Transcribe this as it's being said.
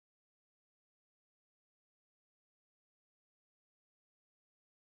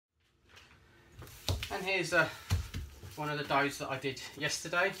And here's one of the doughs that I did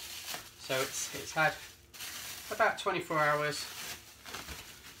yesterday. So it's had about 24 hours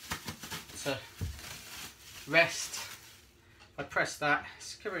to rest. If I press that,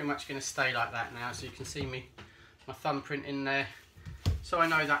 it's pretty much going to stay like that now, so you can see my thumbprint in there, so I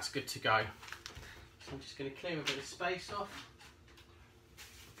know that's good to go. So I'm just going to clear a bit of space off,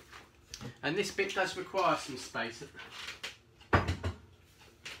 and this bit does require some space.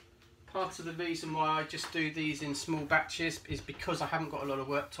 Part of the reason why I just do these in small batches is because I haven't got a lot of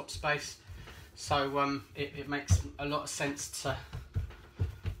worktop space, so it makes a lot of sense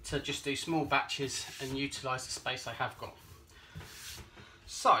to just do small batches and utilise the space I have got.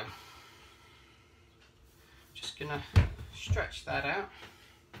 So, just going to stretch that out.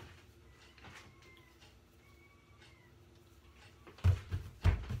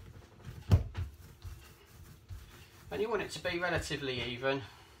 And you want it to be relatively even.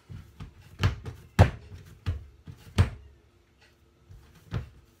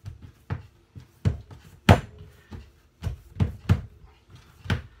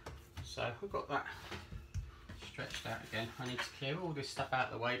 So we've got that stretched out again. I need to clear all this stuff out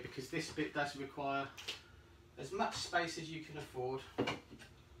of the way because this bit does require as much space as you can afford.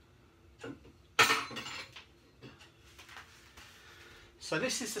 So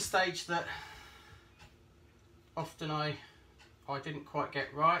this is the stage that often I didn't quite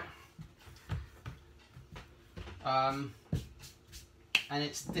get right, and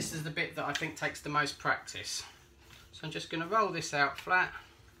this is the bit that I think takes the most practice. So I'm just going to roll this out flat.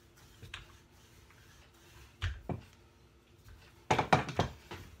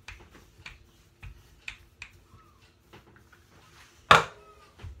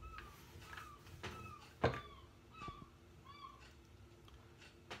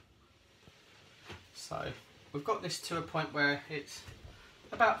 So we've got this to a point where it's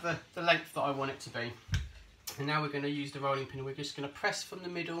about the length that I want it to be. And now we're going to use the rolling pin. We're just going to press from the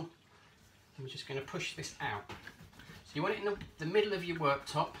middle and we're just going to push this out. So you want it in the middle of your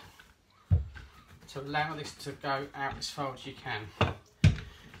worktop to allow this to go out as far as you can.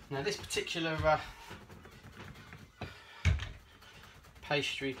 Now this particular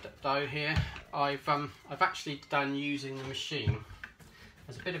pastry dough here, I've actually done using the machine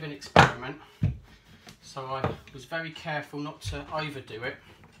as a bit of an experiment. So I was very careful not to overdo it,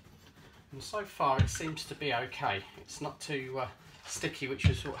 and so far it seems to be okay. It's not too sticky, which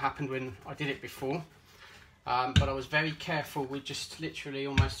is what happened when I did it before, but I was very careful with just literally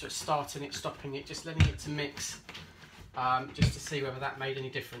almost just starting it, stopping it, just letting it to mix, just to see whether that made any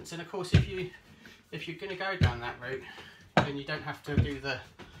difference. And of course if you're going to go down that route, then you don't have to do the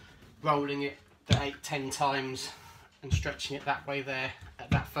rolling it the 8-10 times and stretching it that way there at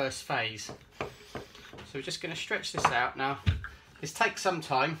that first phase. So we're just going to stretch this out now. This takes some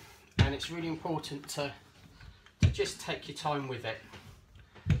time, and it's really important to just take your time with it,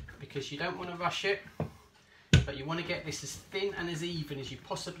 because you don't want to rush it, but you want to get this as thin and as even as you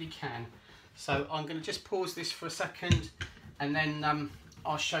possibly can. So I'm going to just pause this for a second, and then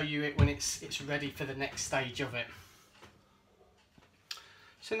I'll show you it when it's ready for the next stage of it.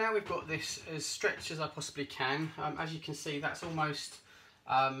 So now we've got this as stretched as I possibly can. As you can see, that's almost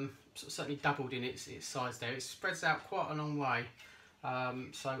certainly doubled in its size there. It spreads out quite a long way,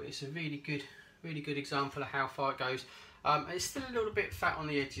 so it's a really good example of how far it goes. It's still a little bit fat on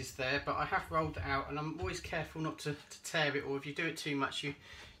the edges there, but I have rolled it out, and I'm always careful not to tear it, or if you do it too much you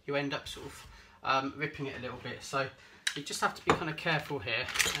end up sort of ripping it a little bit. So you just have to be kind of careful here,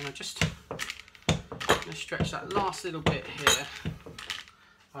 and I'm just going to stretch that last little bit here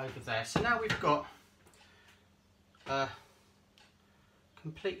over there. So now we've got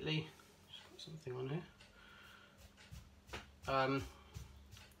completely, just got something on here,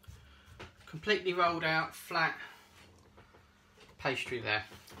 completely rolled out flat pastry there.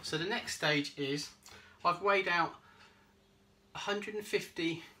 So the next stage is, I've weighed out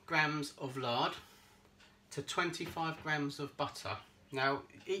 150 grams of lard to 25 grams of butter. Now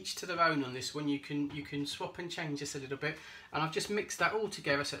each to their own on this one. You can swap and change this a little bit, and I've just mixed that all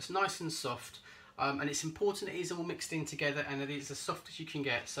together so it's nice and soft. And it's important it is all mixed in together and it is as soft as you can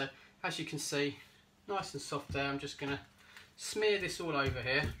get. So as you can see, nice and soft there. I'm just going to smear this all over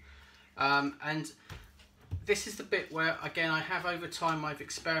here, and this is the bit where, again, I have over time I've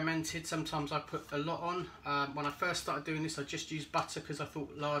experimented. Sometimes I put a lot on. When I first started doing this, I just used butter because I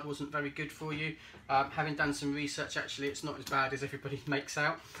thought lard wasn't very good for you. Having done some research, actually it's not as bad as everybody makes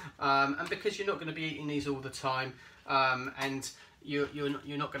out, and because you're not going to be eating these all the time, and you're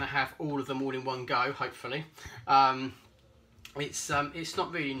not going to have all of them all in one go, hopefully. it's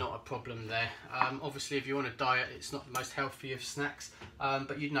not really not a problem there. Obviously, if you're on a diet, it's not the most healthy of snacks,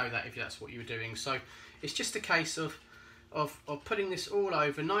 but you'd know that if that's what you were doing. So it's just a case of putting this all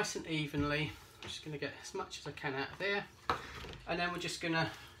over nice and evenly. I'm just going to get as much as I can out of there, and then we're just going to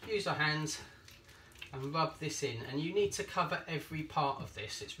use our hands and rub this in. And you need to cover every part of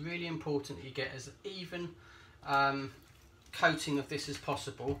this. It's really important that you get as even coating of this as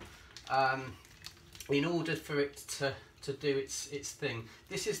possible in order for it to do its thing.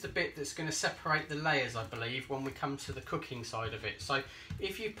 This is the bit that's going to separate the layers, I believe, when we come to the cooking side of it. So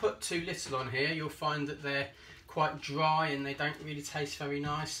if you put too little on here, you'll find that they're quite dry and they don't really taste very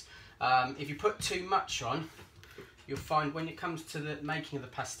nice. If you put too much on, you'll find when it comes to the making of the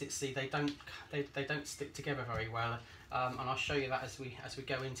pastizzi, they don't stick together very well. And I'll show you that as we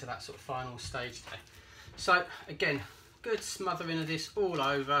go into that sort of final stage there. So again, good smothering of this all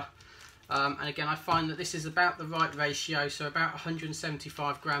over. And again, I find that this is about the right ratio, so about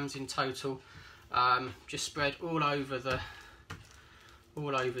 175 grams in total, just spread all over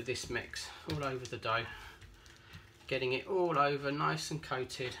this mix, all over the dough, getting it all over nice and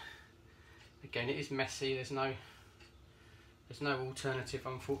coated. Again, it is messy. There's no alternative,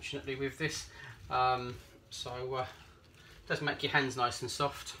 unfortunately, with this. It does make your hands nice and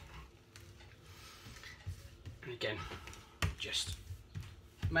soft. And again, just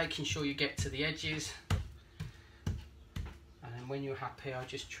making sure you get to the edges, and then when you're happy, I'll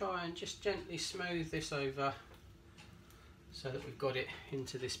just try and just gently smooth this over so that we've got it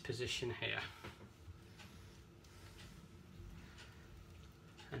into this position here.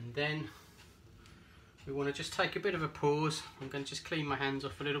 And then we want to just take a bit of a pause. I'm going to just clean my hands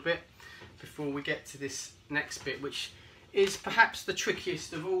off a little bit before we get to this next bit, which is perhaps the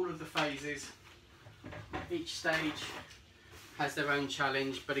trickiest of all of the phases. Each stage has their own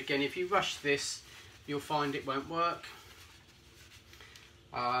challenge, but again, if you rush this, you'll find it won't work,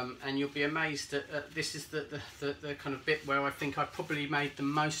 and you'll be amazed at this is the kind of bit where I think I probably made the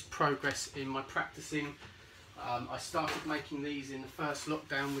most progress in my practicing. I started making these in the first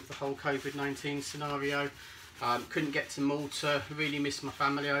lockdown with the whole COVID-19 scenario. Couldn't get to Malta, really missed my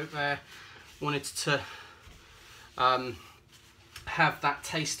family over there, wanted to have that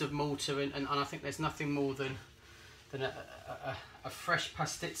taste of Malta, and I think there's nothing more than a fresh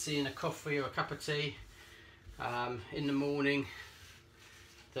pastizzi and a coffee or a cup of tea in the morning.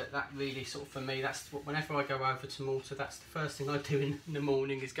 That really sort of, for me, that's what, whenever I go over to Malta, that's the first thing I do in the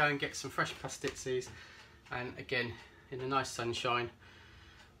morning, is go and get some fresh pastizzis, and again, in the nice sunshine,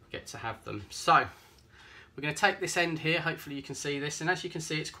 get to have them. So we're going to take this end here, hopefully you can see this, and as you can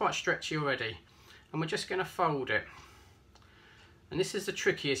see, it's quite stretchy already, and we're just going to fold it. And this is the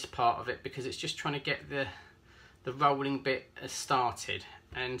trickiest part of it, because it's just trying to get the rolling bit started,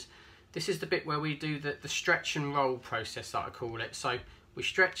 and this is the bit where we do the stretch and roll process, that I call it. So we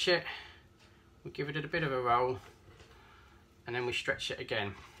stretch it, we give it a bit of a roll, and then we stretch it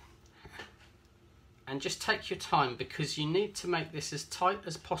again. And just take your time, because you need to make this as tight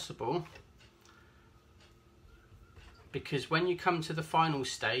as possible, because when you come to the final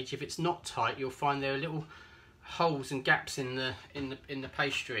stage, if it's not tight, you'll find there are little holes and gaps in the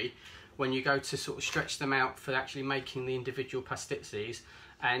pastry when you go to sort of stretch them out for actually making the individual pastizzis,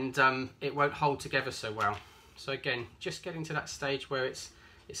 and it won't hold together so well. So again, just getting to that stage where it's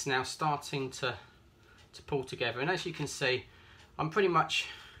now starting to pull together, and as you can see, I'm pretty much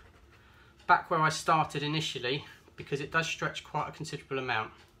back where I started initially, because it does stretch quite a considerable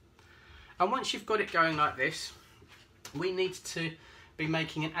amount. And once you've got it going like this, we need to be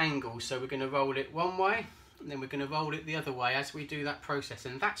making an angle, so we're going to roll it one way, and then we're going to roll it the other way as we do that process,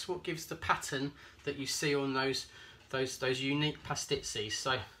 and that's what gives the pattern that you see on those unique pastizzis.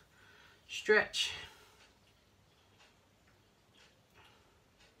 So stretch,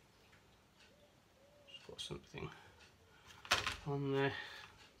 just got something on there,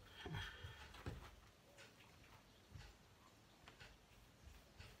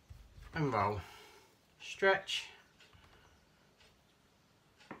 and roll, stretch,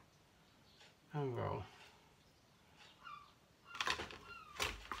 and roll.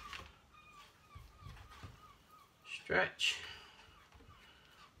 Stretch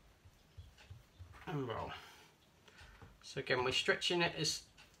and roll. So again, we're stretching it as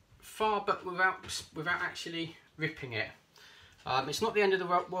far, but without actually ripping it. It's not the end of the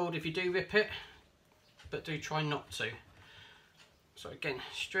world if you do rip it, but do try not to. So again,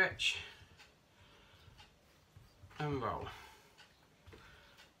 stretch and roll.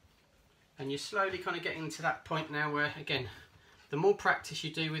 And you're slowly kind of getting to that point now where, again, the more practice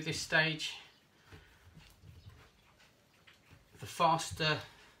you do with this stage, the faster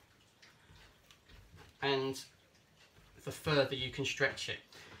and the further you can stretch it.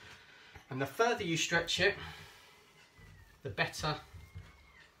 And the further you stretch it, the better,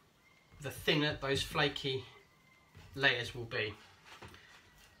 the thinner those flaky layers will be.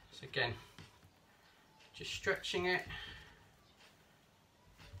 So again, just stretching it,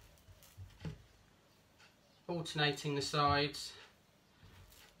 alternating the sides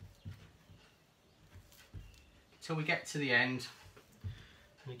till we get to the end.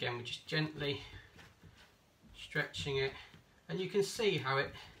 And again, we're just gently stretching it, and you can see how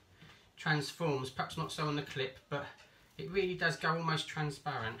it transforms, perhaps not so on the clip, but it really does go almost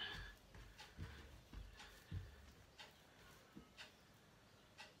transparent.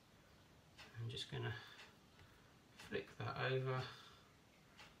 I'm just going to flick that over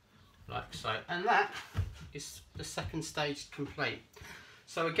like so, and that is the second stage complete.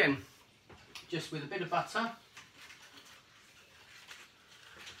 So again, just with a bit of butter.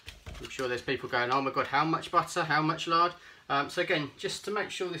 I'm sure there's people going, oh my god, how much butter, how much lard? So again, just to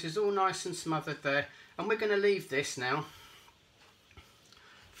make sure this is all nice and smothered there, and we're going to leave this now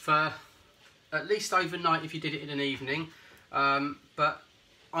for at least overnight if you did it in an evening, but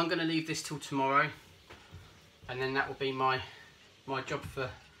I'm going to leave this till tomorrow, and then that will be my job for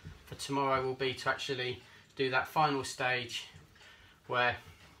tomorrow, will be to actually do that final stage where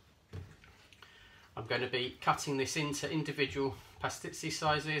I'm going to be cutting this into individual Pastizzi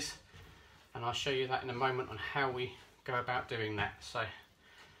sizes, and I'll show you that in a moment on how we go about doing that. So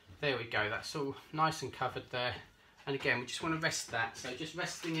there we go, that's all nice and covered there. And again, we just want to rest that, so just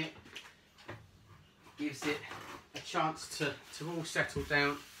resting it gives it a chance to all settle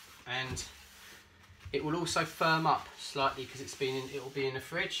down, and it will also firm up slightly because it will be in the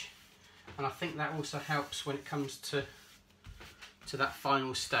fridge, and I think that also helps when it comes to that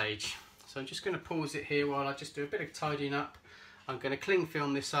final stage. So I'm just going to pause it here while I just do a bit of tidying up. I'm going to cling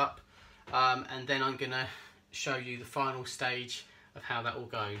film this up, and then I'm going to show you the final stage of how that all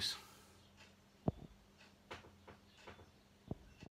goes.